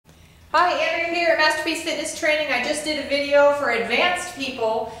Hi, Andrea here at Masterpiece Fitness Training. I just did a video for advanced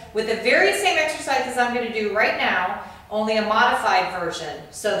people with the very same exercises I'm going to do right now, only a modified version.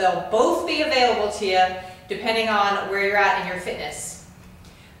 So they'll both be available to you depending on where you're at in your fitness.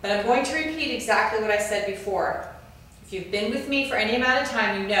 But I'm going to repeat exactly what I said before. If you've been with me for any amount of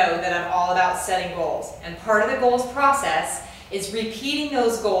time, you know that I'm all about setting goals. And part of the goals process is repeating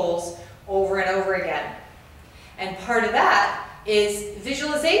those goals over and over again. And part of that is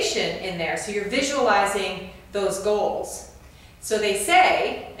visualization in there. So you're visualizing those goals. So they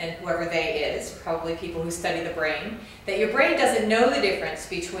say, and whoever they is, probably people who study the brain, that your brain doesn't know the difference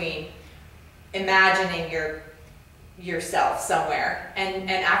between imagining yourself somewhere and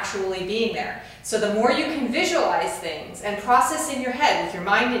actually being there. So the more you can visualize things and process in your head with your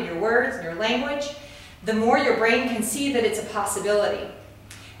mind and your words and your language, the more your brain can see that it's a possibility.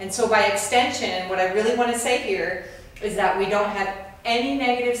 And so by extension, what I really want to say here is that we don't have any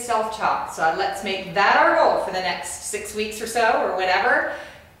negative self-talk. So let's make that our goal for the next 6 weeks or so, or whatever,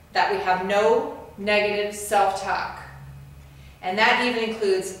 that we have no negative self-talk. And that even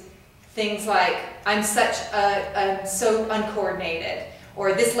includes things like, I'm so uncoordinated,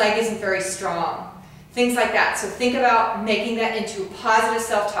 or this leg isn't very strong, things like that. So think about making that into positive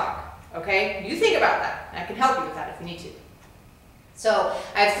self-talk, okay? You think about that. I can help you with that if you need to. So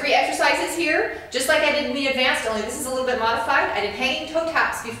I have 3 exercises here, just like I did in the advanced, only this is a little bit modified. I did hanging toe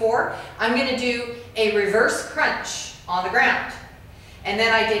taps before. I'm going to do a reverse crunch on the ground. And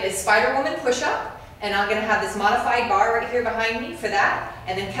then I did a Spider Woman push-up, and I'm going to have this modified bar right here behind me for that.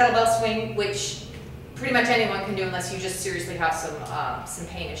 And then kettlebell swing, which pretty much anyone can do unless you just seriously have some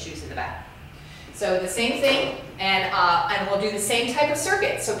pain issues in the back. So the same thing, and we'll do the same type of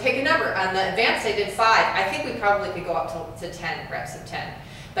circuit. So pick a number. On the advanced, I did 5. I think we probably could go up to 10 reps of 10.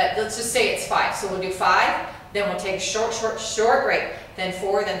 But let's just say it's 5. So we'll do 5, then we'll take a short break, then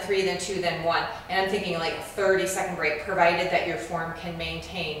 4, then 3, then 2, then 1. And I'm thinking like a 30-second break, provided that your form can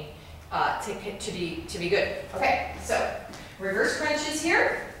maintain to be good. Okay, so reverse crunches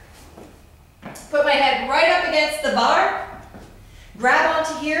here. Put my head right up against the bar, grab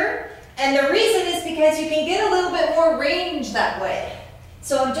onto here. And the reason is because you can get a little bit more range that way.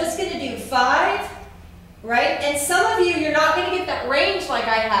 So I'm just going to do 5, right? And some of you, you're not going to get that range like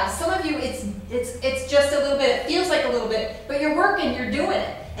I have. Some of you, it's just a little bit, it feels like a little bit, but you're working, you're doing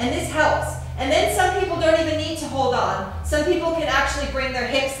it. And this helps. And then some people don't even need to hold on. Some people can actually bring their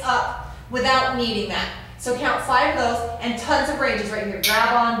hips up without needing that. So count 5 of those, and tons of ranges right here.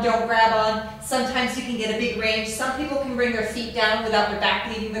 Grab on, don't grab on. Sometimes you can get a big range. Some people can bring their feet down without their back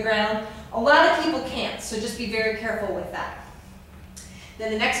leaving the ground. A lot of people can't, so just be very careful with that.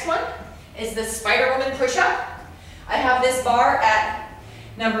 Then the next one is the Spider Woman push-up. I have this bar at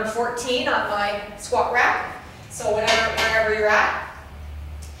number 14 on my squat rack, so wherever you're at.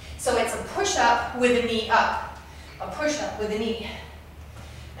 So it's a push-up with a knee up. A push-up with a knee.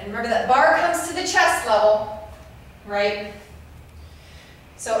 And remember that bar comes to the chest level, right?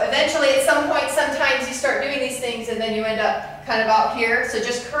 So eventually at some point, sometimes you start doing these things and then you end up kind of out here, so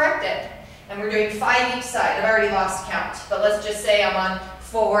just correct it. And we're doing 5 each side. I've already lost count, but let's just say I'm on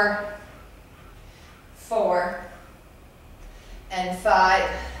 4, 4, and 5,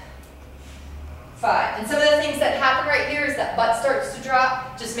 5. And some of the things that happen right here is that butt starts to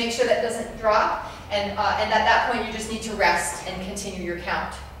drop. Just make sure that doesn't drop. And at that point, you just need to rest and continue your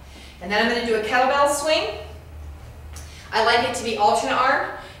count. And then I'm going to do a kettlebell swing. I like it to be alternate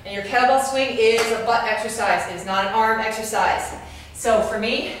arm, and your kettlebell swing is a butt exercise. It is not an arm exercise. So for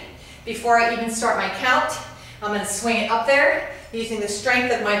me, before I even start my count, I'm going to swing it up there using the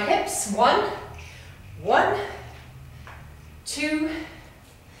strength of my hips. 1, 2,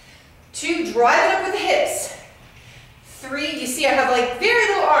 2, drive it up with the hips. 3, you see I have like very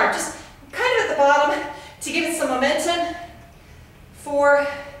little arm, just kind of at the bottom to give it some momentum. 4,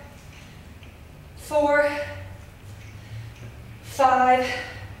 4, 5,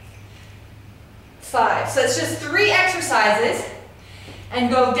 5. So it's just 3 exercises and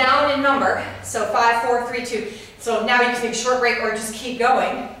go down in number. So 5, 4, 3, 2. So now you can take a short break or just keep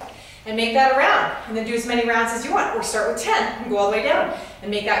going and make that a round. And then do as many rounds as you want. Or start with 10 and go all the way down and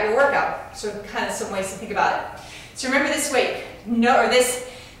make that your workout. So kind of some ways to think about it. So remember this week, or this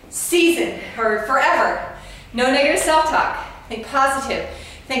season, or forever, no negative self-talk. Think positive.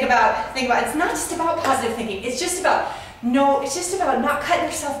 Think about, it's not just about positive thinking. It's just about not cutting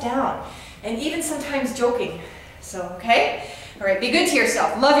yourself down. And even sometimes joking. So, okay? All right, be good to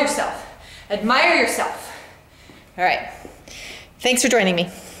yourself. Love yourself. Admire yourself. All right. Thanks for joining me.